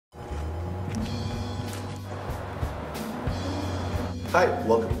Hi,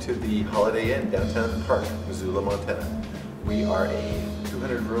 welcome to the Holiday Inn downtown in the park, Missoula, Montana. We are a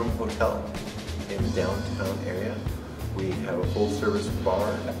 200-room hotel in the downtown area. We have a full-service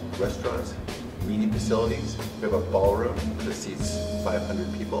bar, restaurant, meeting facilities. We have a ballroom that seats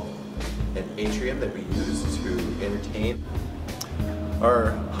 500 people, an atrium that we use to entertain.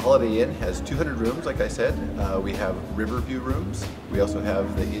 Our Holiday Inn has 200 rooms, like I said. We have riverview rooms. We also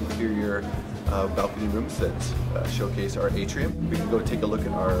have the interior balcony rooms that showcase our atrium. We can go take a look at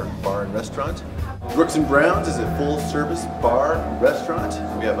our bar and restaurant. Brooks & Brown's is a full-service bar and restaurant.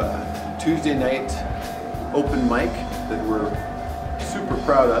 We have a Tuesday night open mic that we're super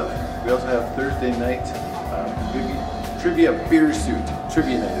proud of. We also have Thursday night trivia beer suit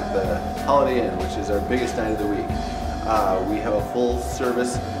trivia night at the Holiday Inn, which is our biggest night of the week. We have a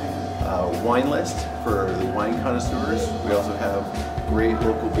full-service wine list for the wine connoisseurs. We also have great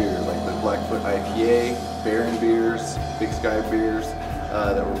local beers like the Blackfoot IPA, Baron beers, Big Sky beers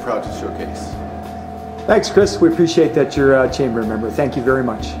that we're proud to showcase. Thanks, Chris. We appreciate that you're a chamber member. Thank you very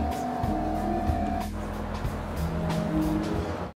much.